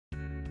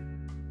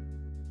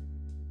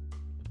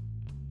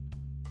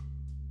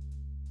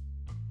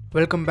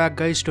Welcome back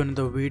guys to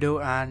another video,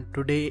 and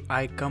today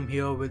I come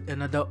here with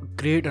another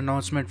great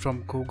announcement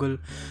from Google.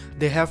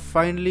 They have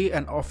finally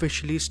and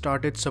officially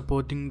started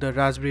supporting the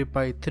Raspberry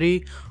Pi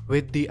 3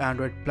 with the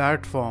Android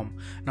platform.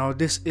 Now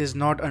this is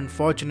not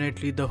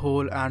unfortunately the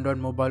whole Android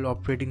mobile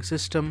operating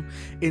system.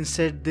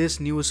 Instead, this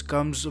news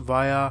comes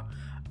via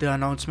the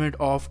announcement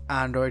of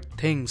Android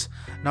Things.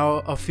 Now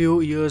a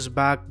few years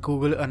back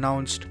Google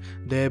announced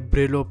their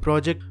Brillo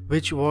project,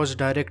 which was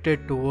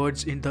directed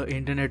towards in the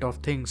Internet of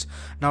Things.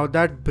 Now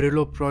that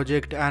Brillo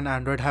project and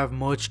Android have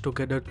merged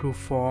together to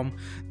form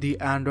the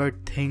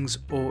Android Things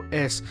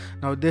OS.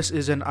 Now this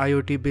is an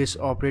IoT based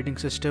operating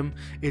system.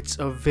 It's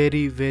a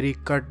very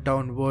cut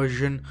down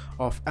version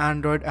of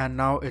Android, and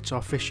now it's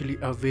officially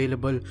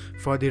available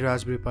for the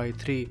Raspberry Pi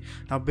 3.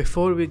 Now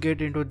before we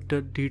get into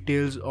the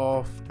details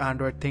of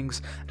Android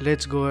Things,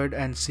 let's go ahead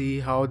and see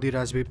how the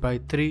Raspberry Pi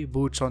 3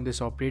 boots on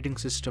this operating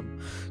system.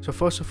 So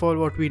first of all,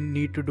 what we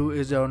need to do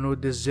is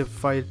download this zip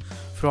file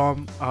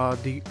from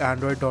the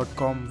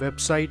android.com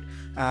website,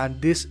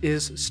 and this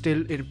is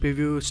still in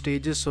preview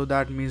stages, so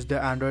that means the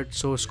Android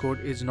source code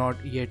is not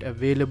yet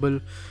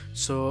available.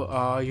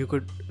 So you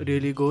could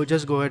really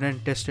just go ahead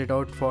and test it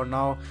out for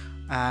now,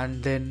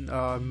 and then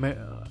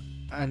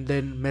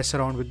mess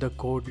around with the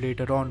code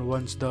later on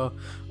once the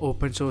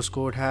open source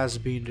code has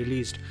been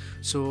released.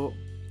 So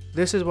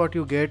this is what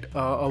you get,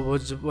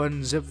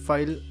 one zip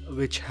file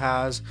which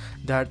has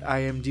that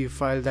img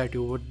file that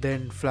you would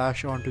then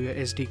flash onto your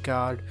SD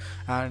card,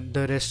 and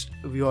the rest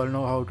we all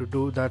know how to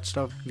do that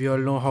stuff. We all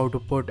know how to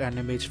put an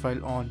image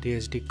file on the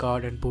SD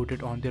card and put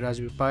it on the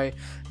Raspberry Pi.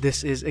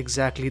 This is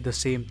exactly the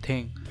same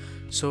thing.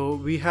 So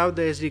we have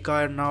the SD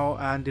card now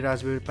and the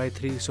Raspberry Pi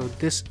 3. So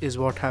this is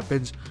what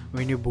happens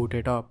when you boot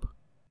it up.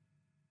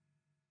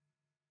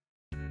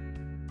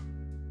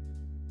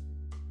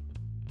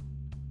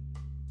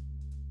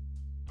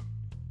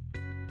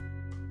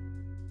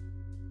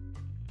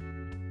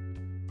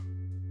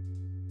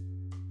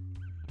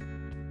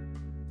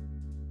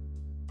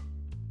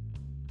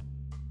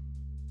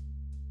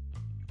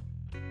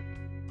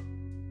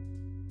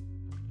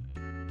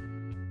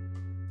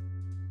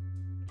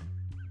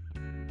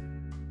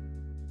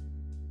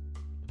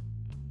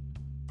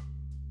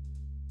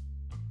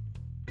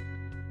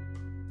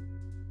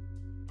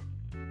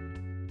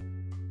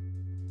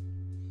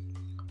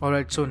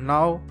 Alright, so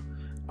now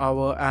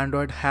our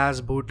Android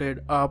has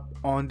booted up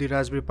on the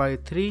Raspberry Pi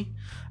 3.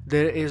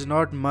 There is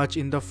not much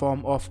in the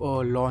form of a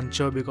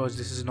launcher because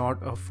this is not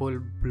a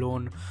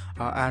full-blown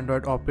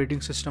Android operating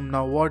system.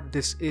 Now what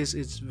this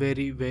is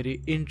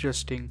very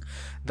interesting.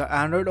 The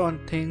Android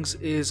on Things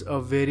is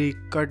a very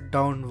cut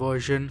down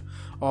version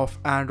of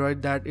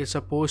Android that is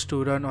supposed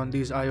to run on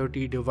these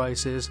IoT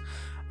devices.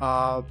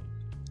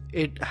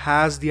 It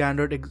has the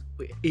Android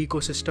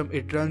ecosystem.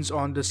 It runs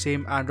on the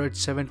same Android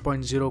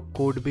 7.0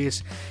 code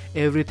base.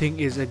 Everything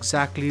is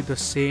exactly the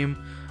same.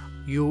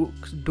 You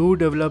do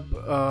develop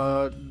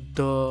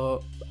the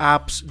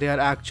apps. They are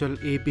actual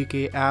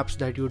APK apps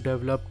that you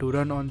develop to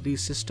run on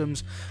these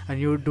systems, and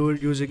you do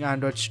it using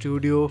Android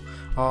Studio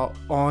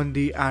on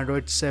the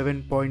Android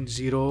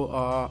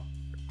 7.0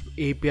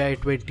 API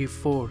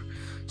 24.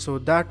 So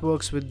that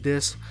works with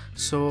this.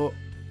 So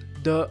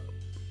the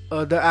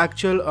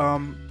actual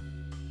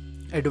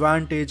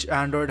advantage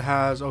Android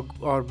has, or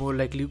more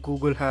likely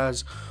Google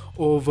has,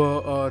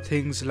 over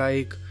things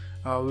like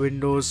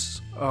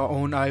Windows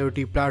own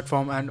IoT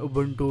platform and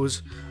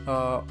Ubuntu's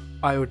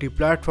IoT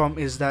platform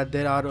is that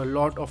there are a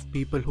lot of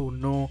people who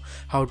know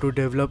how to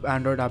develop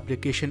Android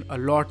application, a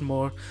lot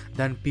more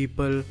than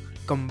people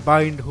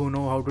combined who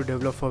know how to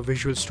develop for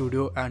Visual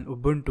Studio and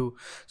Ubuntu.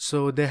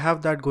 So they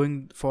have that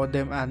going for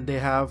them, and they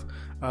have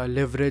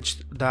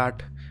leveraged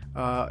that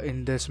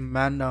in this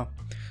manner.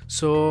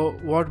 So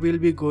what we'll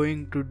be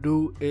going to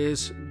do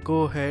is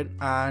go ahead,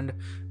 and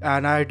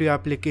an IoT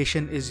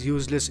application is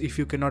useless if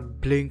you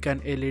cannot blink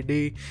an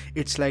LED.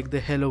 It's like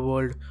the hello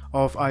world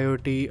of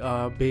IoT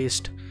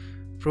based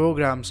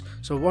programs.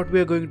 So what we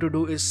are going to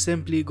do is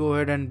simply go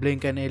ahead and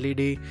blink an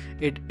LED.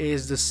 It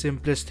is the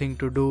simplest thing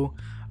to do.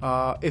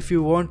 If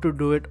you want to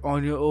do it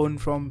on your own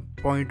from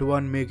point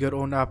one, make your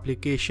own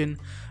application,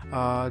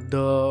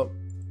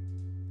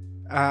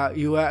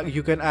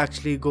 you can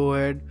actually go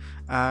ahead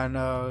and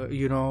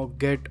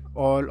get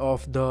all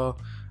of the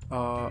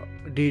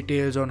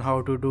details on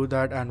how to do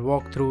that and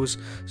walkthroughs.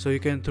 So you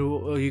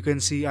can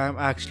see I'm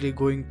actually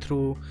going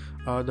through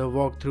the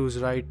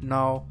walkthroughs right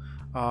now.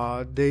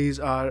 These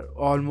are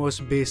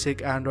almost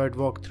basic Android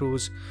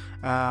walkthroughs,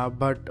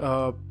 but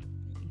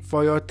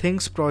for your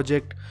Things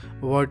project,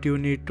 what you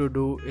need to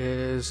do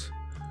is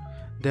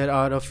there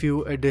are a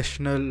few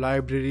additional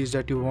libraries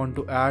that you want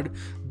to add.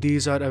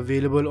 These are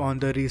available on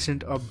the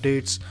recent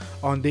updates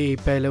on the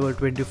API level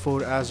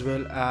 24 as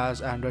well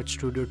as Android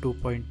Studio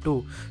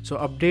 2.2. So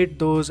update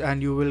those and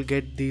you will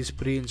get these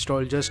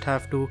pre-installed. Just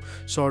have to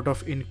sort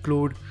of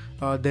include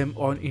them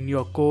in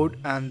your code,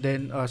 and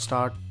then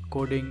start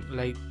coding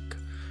like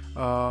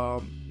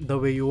the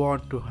way you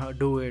want to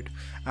do it.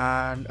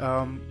 And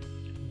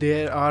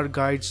there are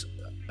guides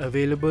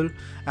available,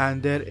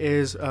 and there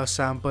is a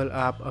sample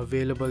app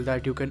available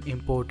that you can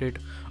import it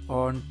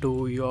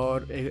onto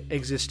your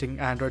existing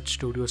Android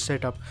Studio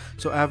setup.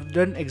 So I've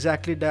done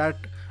exactly that.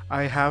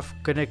 I have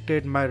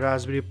connected my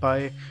Raspberry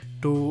Pi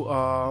to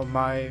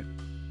my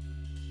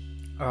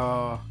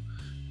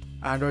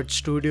Android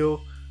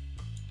Studio.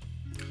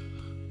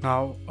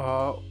 Now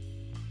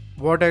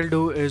what I'll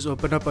do is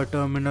open up a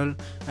terminal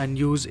and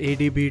use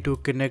ADB to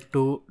connect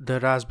to the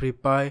Raspberry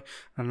Pi.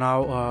 And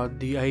now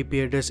the IP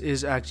address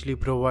is actually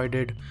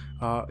provided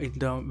in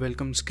the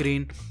welcome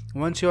screen.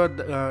 Once you're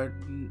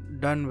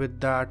done with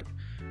that,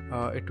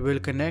 it will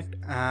connect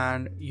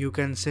and you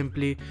can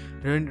simply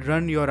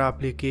run your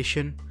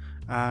application,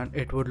 and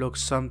it would look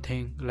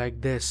something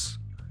like this.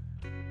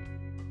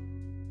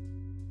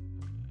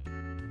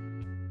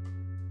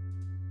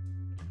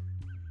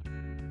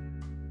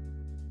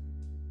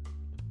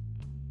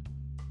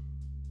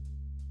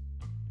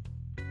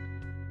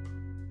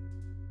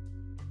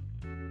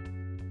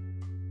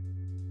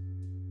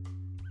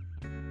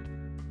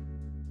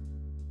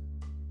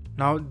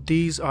 Now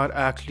these are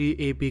actually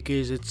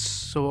APKs. It's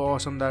so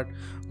awesome that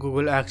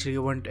Google actually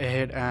went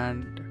ahead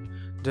and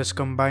just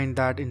combined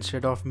that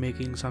instead of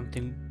making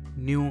something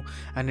new,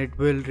 and it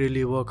will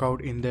really work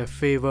out in their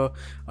favor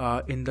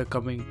in the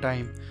coming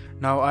time.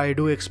 Now I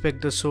do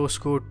expect the source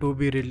code to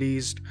be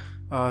released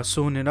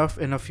soon enough,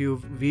 in a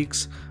few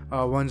weeks,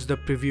 once the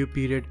preview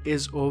period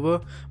is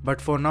over.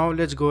 But for now,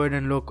 let's go ahead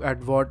and look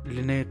at what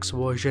Linux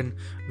version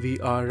we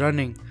are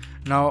running.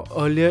 Now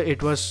earlier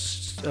it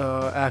was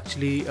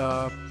actually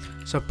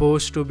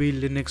supposed to be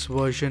Linux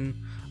version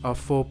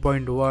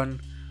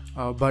 4.1,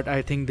 but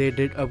I think they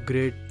did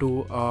upgrade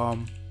to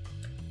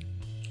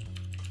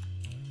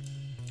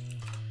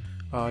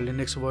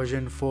Linux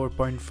version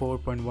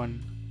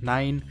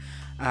 4.4.19,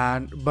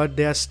 but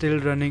they are still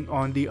running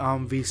on the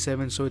ARM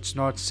v7, so it's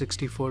not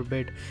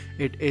 64-bit,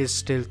 it is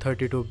still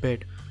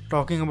 32-bit.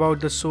 Talking about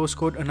the source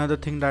code, another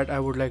thing that I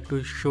would like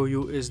to show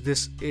you is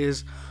this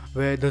is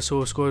where the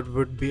source code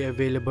would be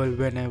available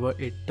whenever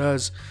it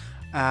does,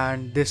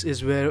 and this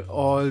is where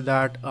all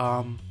that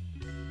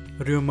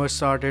rumors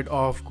started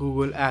of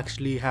Google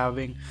actually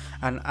having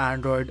an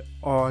Android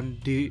on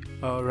the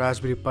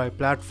Raspberry Pi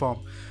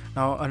platform.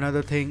 Now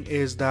another thing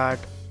is that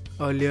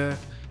earlier,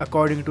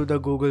 according to the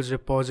Google's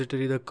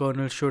repository, the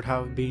kernel should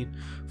have been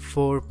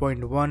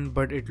 4.1,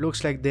 but it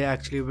looks like they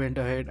actually went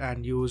ahead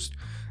and used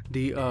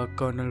the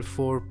kernel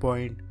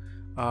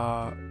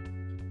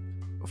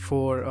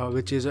 4.4,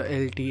 which is a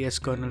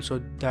LTS kernel, so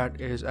that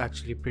is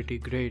actually pretty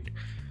great.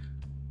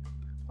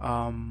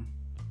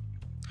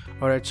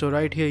 Alright, so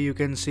right here you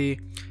can see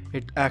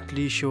it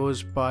actually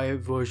shows Pi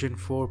version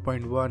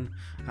 4.1.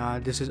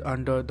 This is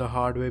under the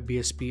hardware,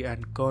 BSP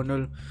and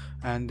kernel,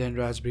 and then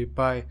Raspberry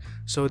Pi.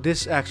 So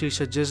this actually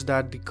suggests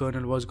that the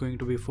kernel was going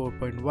to be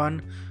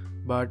 4.1,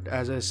 but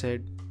as I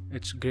said,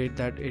 it's great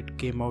that it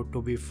came out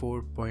to be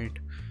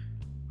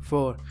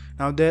 4.4.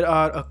 Now there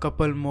are a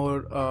couple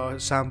more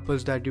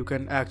samples that you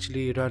can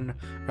actually run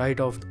right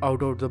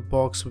out of the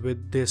box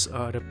with this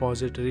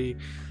repository,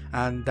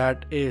 and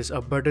that is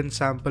a button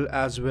sample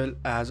as well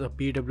as a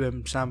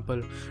PWM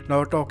sample.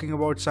 Now talking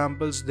about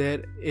samples,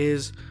 there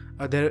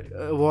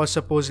was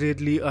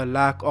supposedly a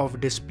lack of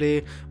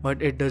display, but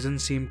it doesn't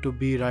seem to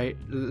be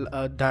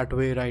that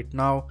way right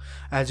now.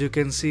 As you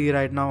can see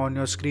right now on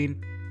your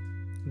screen,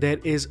 there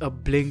is a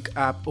blink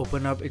app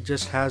open up. It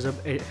just has a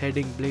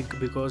heading blink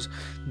because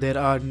there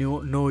are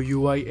no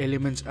UI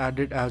elements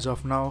added as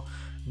of now,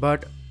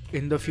 but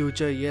in the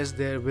future, yes,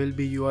 there will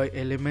be UI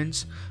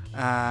elements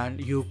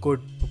and you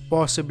could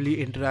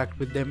possibly interact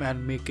with them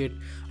and make it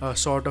a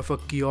sort of a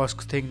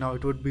kiosk thing. Now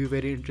it would be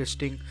very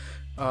interesting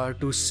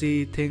to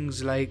see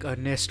things like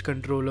Nest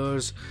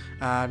controllers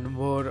and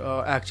more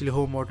actually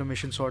home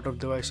automation sort of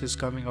devices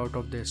coming out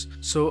of this.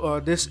 So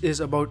this is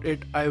about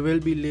it. I will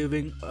be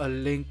leaving a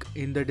link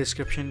in the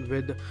description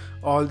with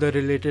all the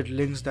related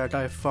links that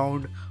I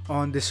found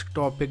on this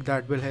topic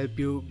that will help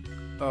you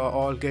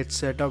all get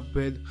set up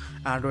with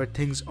Android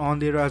things on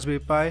the Raspberry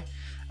Pi,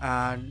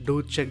 and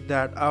do check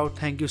that out.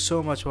 Thank you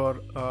so much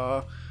for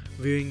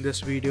viewing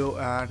this video,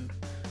 and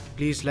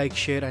please like,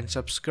 share and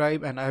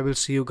subscribe, and I will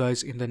see you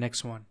guys in the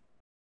next one.